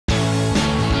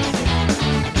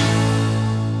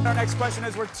Next question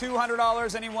is worth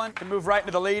 $200. Anyone can move right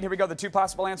into the lead. Here we go. The two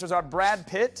possible answers are Brad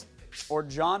Pitt or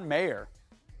John Mayer.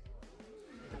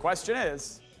 The question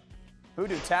is, who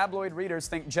do tabloid readers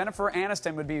think Jennifer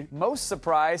Aniston would be most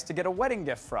surprised to get a wedding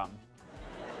gift from?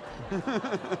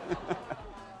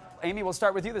 Amy, we'll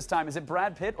start with you this time. Is it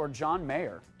Brad Pitt or John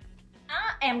Mayer?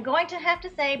 I am going to have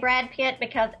to say Brad Pitt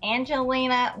because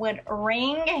Angelina would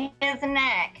wring his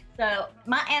neck. So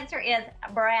my answer is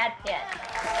Brad Pitt.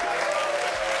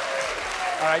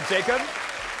 All right, Jacob.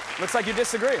 Looks like you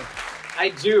disagree. I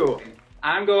do.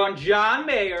 I'm going John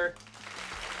Mayer.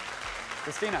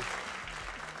 Christina.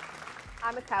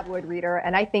 I'm a tabloid reader,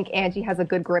 and I think Angie has a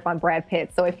good grip on Brad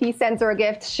Pitt. So if he sends her a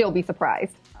gift, she'll be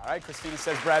surprised. All right, Christina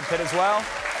says Brad Pitt as well.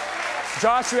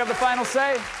 Josh, you have the final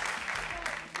say.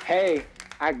 Hey,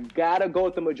 I gotta go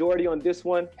with the majority on this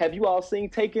one. Have you all seen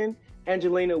Taken?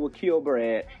 Angelina will kill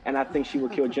Brad, and I think she will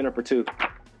kill Jennifer too.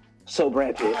 So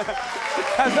Brad Pitt.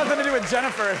 Has nothing to do with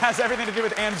Jennifer. It has everything to do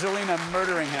with Angelina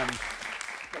murdering him.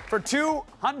 For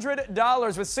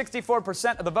 $200 with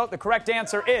 64% of the vote, the correct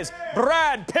answer is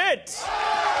Brad Pitt.